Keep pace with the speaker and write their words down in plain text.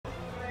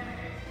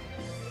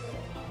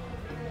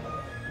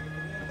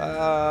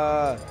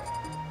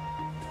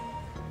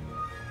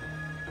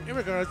In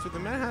regards to the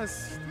man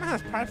has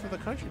pride for the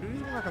country, dude.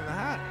 He's rocking the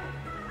hat.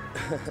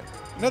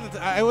 No,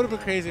 I would have been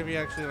crazy if he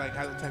actually like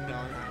had a $10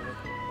 hat.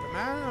 The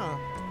man,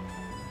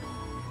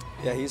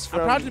 Yeah, he's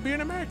from. I'm proud to be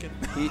an American.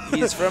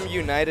 He's from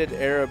United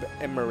Arab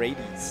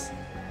Emirates.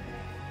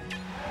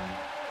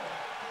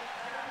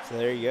 So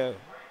there you go.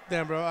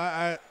 Damn, bro.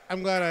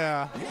 I'm glad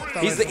I.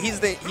 He's the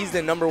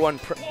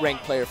 #1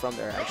 ranked player from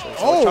there, actually. So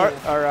Oh.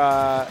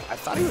 I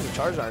thought he was a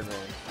Charizard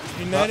man.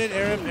 United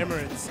Arab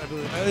Emirates, I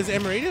believe. Is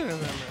it Emirates or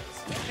Emirates?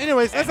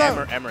 Anyways, that's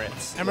not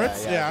Emirates.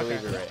 Emirates. Yeah, I okay.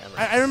 believe you're right.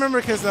 Emirates. I remember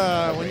because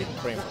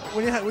Brain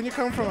when you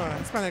come from a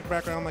Hispanic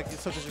background like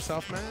such as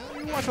yourself, man,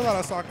 you watch a lot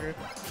of soccer.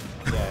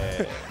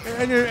 Yeah.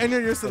 and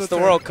you're used to It's the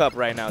the World Cup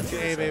right now too.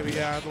 Hey, so. baby,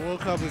 yeah, the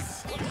World Cup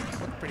is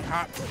looking pretty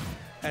hot.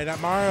 And that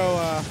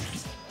Mario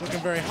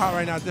looking very hot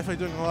right now, definitely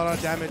doing a lot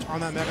of damage on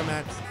that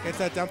Megaman. Gets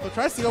that down throw,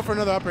 tries to go for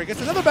another upper,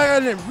 gets another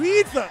back and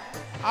reads the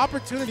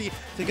opportunity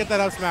to get that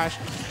up smash.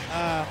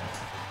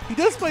 He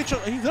does play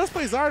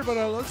Zard, but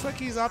it looks like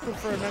he's opting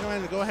for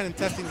Megaman to go ahead and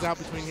test things out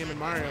between him and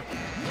Mario.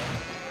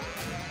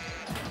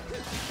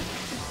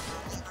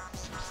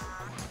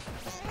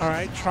 All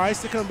right,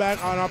 tries to come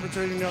back on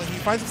opportunity. No, he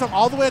finds himself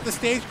all the way at the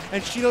stage,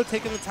 and Shido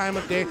taking the time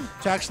of day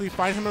to actually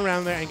find him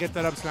around there and get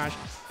that up smash.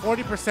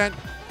 40%,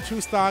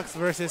 2 stocks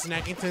versus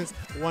Snackington's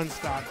 1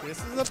 stock.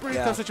 This is a pretty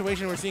tough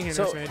situation we're seeing here,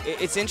 So Nursemaid.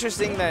 it's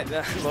interesting that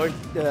Lord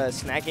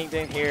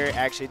Snackington here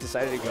actually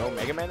decided to go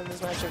Mega Man in this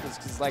matchup.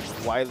 It's like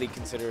widely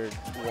considered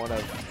one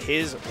of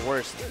his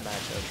worst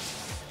matchups.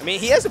 I mean,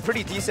 he has a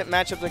pretty decent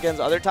matchup against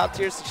other top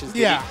tiers, such as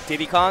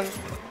Diddy Kong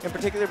in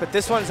particular, but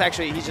this one's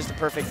actually, he's just the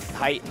perfect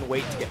height and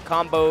weight to get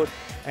comboed.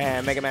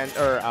 And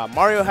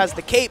Mario has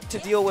the cape to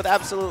deal with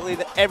absolutely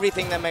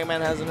everything that Mega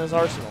Man has in his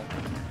arsenal.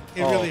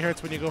 It really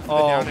hurts when you go for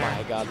the down air.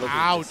 Oh my god, look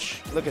Ouch.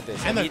 at this. Look at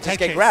this. And you just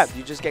get grabbed.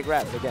 You just get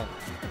grabbed again.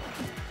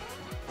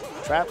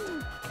 Trapped.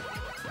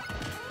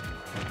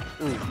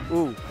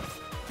 Ooh.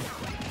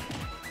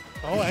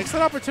 Oh,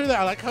 excellent opportunity.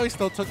 I like how he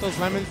still took those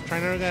lemons,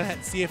 trying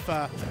to see if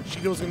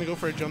Shido was going to go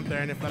for a jump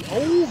there. And if that,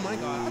 oh my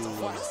god, that's a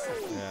flex.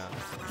 Yeah.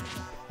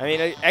 I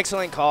mean,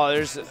 excellent call.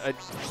 There's a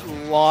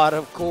lot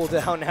of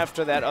cooldown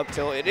after that up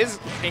tilt. It is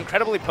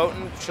incredibly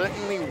potent.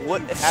 Certainly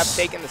would have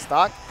taken the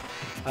stock.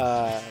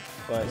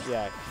 But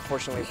yeah,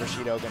 fortunately for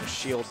Shido, going to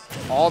shield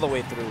all the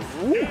way through.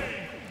 Ooh.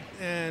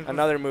 And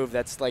another move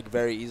that's like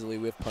very easily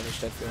whiff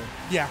punished, I feel.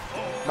 Yeah.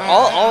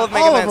 All of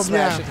Mega Man's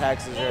smash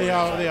attacks is very They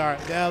are.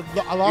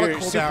 A lot of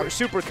cooldown.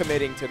 Super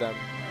committing to them.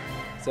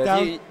 So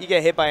if you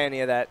get hit by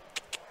any of that,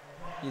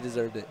 you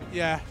deserved it.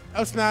 Yeah.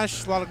 Up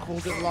smash, a lot of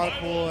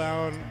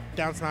cooldown.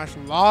 Down smash, a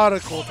lot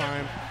of cool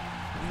time.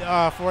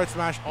 Forward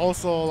smash,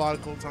 also a lot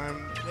of cool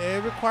time.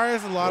 It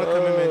requires a lot of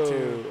commitment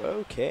too.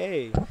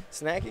 Okay.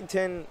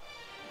 Snackington,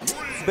 it's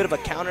a bit of a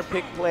counter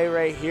pick play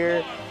right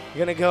here.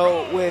 You're going to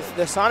go with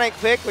the Sonic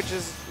pick, which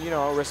is,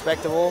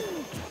 respectable.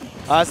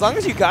 As long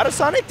as you got a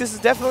Sonic, this is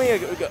definitely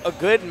a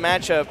good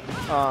matchup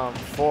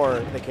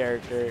for the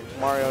character.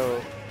 Mario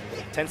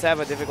tends to have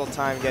a difficult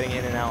time getting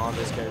in and out on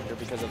this character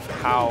because of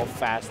how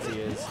fast he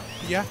is.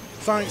 Yeah,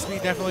 Sonic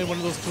Speed definitely one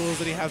of those tools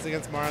that he has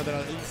against Mario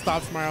that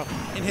stops Mario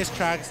in his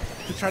tracks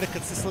to try to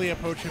consistently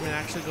approach him and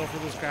actually go for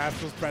those grabs,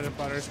 those bread and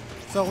butters.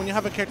 So when you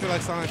have a character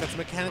like Sonic that's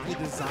mechanically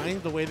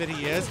designed the way that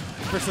he is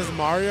versus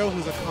Mario,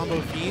 who's a combo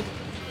fiend,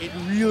 it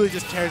really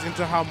just tears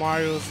into how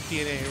Mario's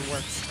DNA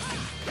works.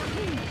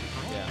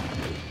 Yeah.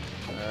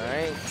 All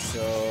right,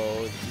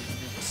 so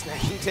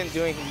Snackington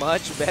doing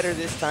much better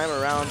this time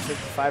around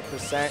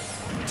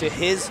 55% to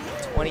his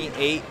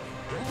 28.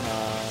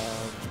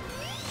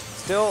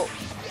 Still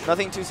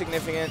nothing too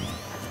significant.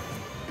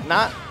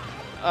 Not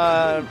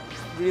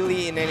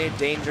really in any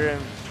danger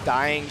of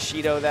dying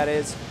Shido, that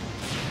is.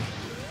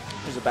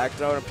 There's a back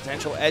throw and a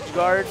potential edge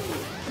guard.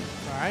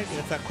 All right,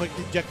 it's that quick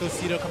ejecto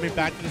Shido coming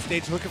back to the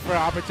stage, looking for an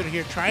opportunity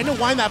here, trying to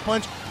wind that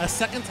punch a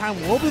second time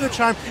will be the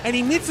charm, and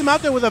he meets him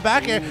out there with a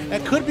back air.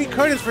 That could be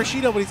Curtis for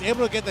Shido, but he's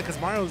able to get that because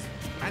Mario's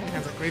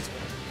has a great score.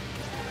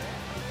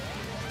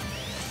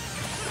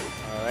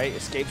 All right,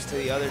 escapes to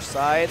the other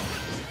side.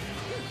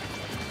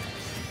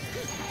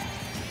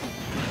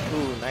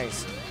 Ooh,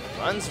 nice.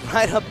 Runs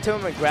right up to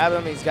him and grab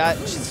him. He's got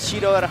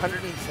Shido at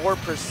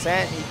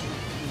 104%.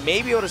 He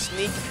may be able to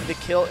sneak the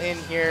kill in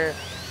here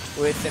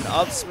with an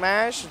up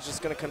smash. It's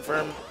just going to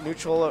confirm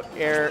neutral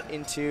air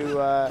into,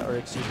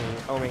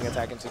 homing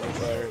attack into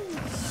neutral air.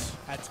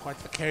 That's quite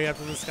the carry up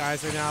to the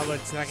skies right now, but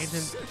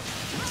Snackington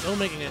still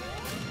making it.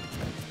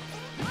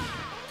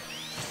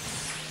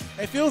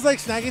 It feels like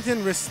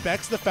Snackington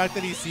respects the fact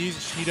that he sees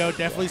Shido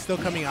definitely still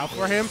coming out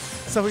for him,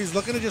 so he's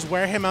looking to just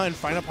wear him out and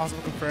find a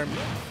possible confirm.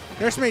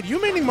 Nursemaid, you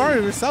maining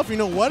Mario yourself,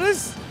 what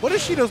is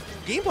Shido's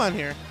game plan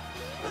here?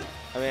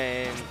 I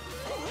mean,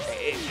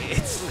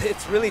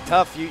 it's really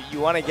tough. You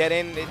want to get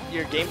in.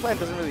 Your game plan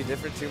doesn't really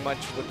differ too much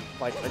with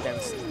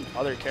against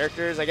other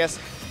characters. I guess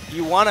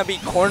you want to be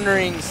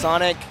cornering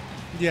Sonic,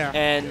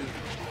 and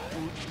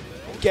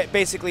get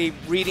basically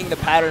reading the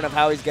pattern of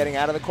how he's getting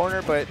out of the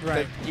corner. But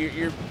when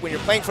you're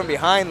playing from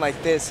behind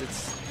like this,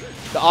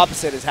 the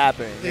opposite is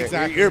happening.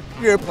 Exactly.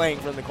 You're playing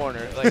from the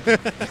corner. Like,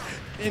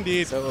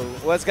 indeed. so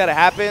what's got to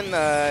happen?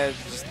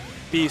 Just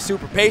be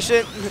super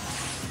patient.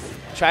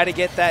 Try to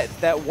get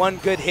that one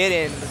good hit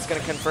in that's going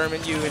to confirm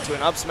you into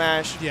an up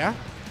smash. Yeah.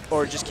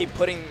 Or just keep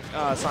putting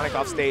Sonic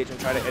off stage and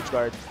try to edge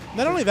guard.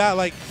 Not only that,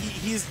 like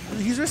he's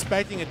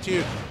respecting it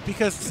too,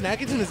 because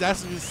Snackington has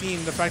actually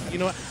seen the fact that, you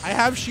know what, I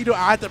have Shido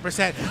at the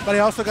percent, but I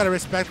also got to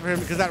respect for him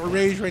because that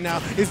rage right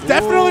now is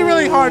definitely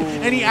really hard,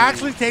 and he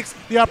actually takes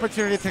the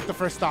opportunity to take the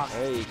first stock.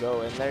 There you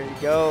go, and there you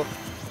go.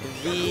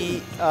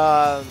 The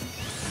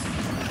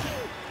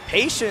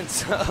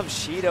patience of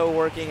Shido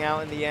working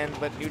out in the end,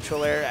 but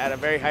neutral air at a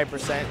very high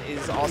percent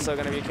is also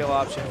going to be a kill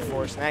option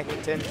for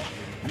Snackington.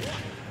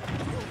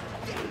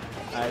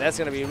 That's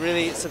going to be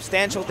really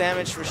substantial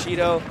damage for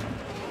Shido.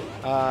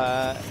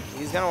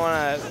 He's going to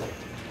want to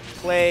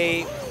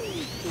play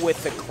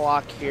with the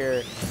clock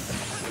here,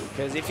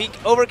 because if he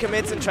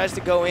overcommits and tries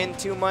to go in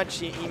too much,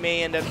 he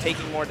may end up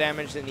taking more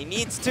damage than he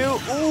needs to. Ooh!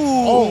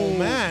 Oh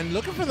man,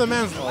 looking for the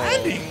man's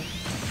landing.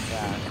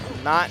 Yeah,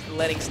 not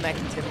letting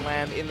Snackington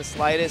land in the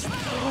slightest.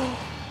 How's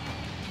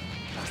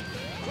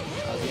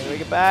he going to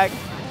make it back?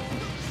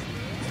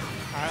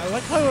 I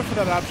like how he went for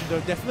that option though.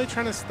 Definitely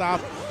trying to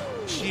stop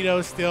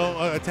Shido still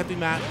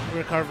attempting that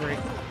recovery.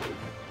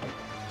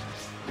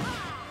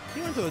 He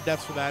went to the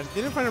depths for that.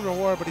 Didn't find a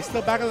reward, but he's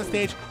still back on the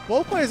stage.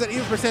 Both players at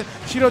even percent.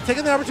 Shido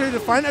taking the opportunity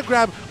to find a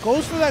grab,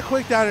 goes for that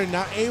quick downer,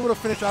 not able to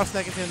finish off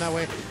Snackington that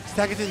way.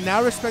 Snackington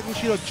now respecting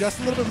Shido just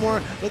a little bit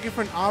more, looking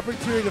for an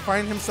opportunity to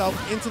find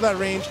himself into that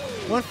range.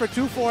 Went for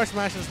 2 4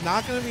 smashes,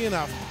 not going to be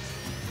enough.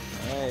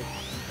 All right,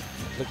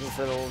 looking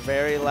for the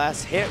very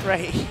last hit right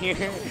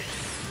here.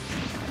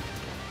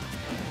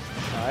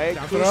 All right,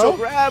 crucial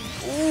grab.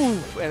 Ooh,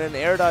 and an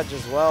air dodge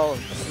as well.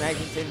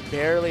 Snackington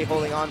barely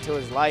holding on to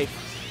his life.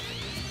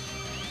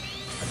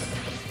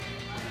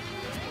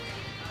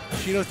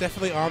 Shido's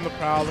definitely on the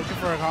prowl, looking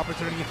for an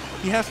opportunity.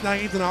 He has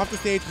Snackington off the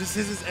stage. This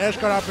is his edge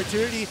guard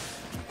opportunity.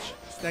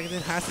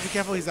 Snackington has to be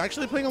careful. He's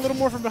actually playing a little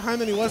more from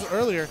behind than he was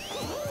earlier.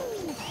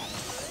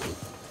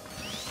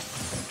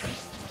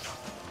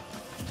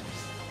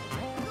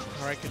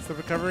 All right, gets the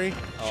recovery.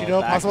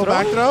 Shido, possible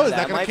back throw. Is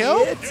that going to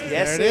kill?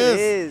 Yes, it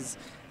is.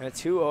 And a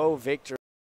 2-0 victory.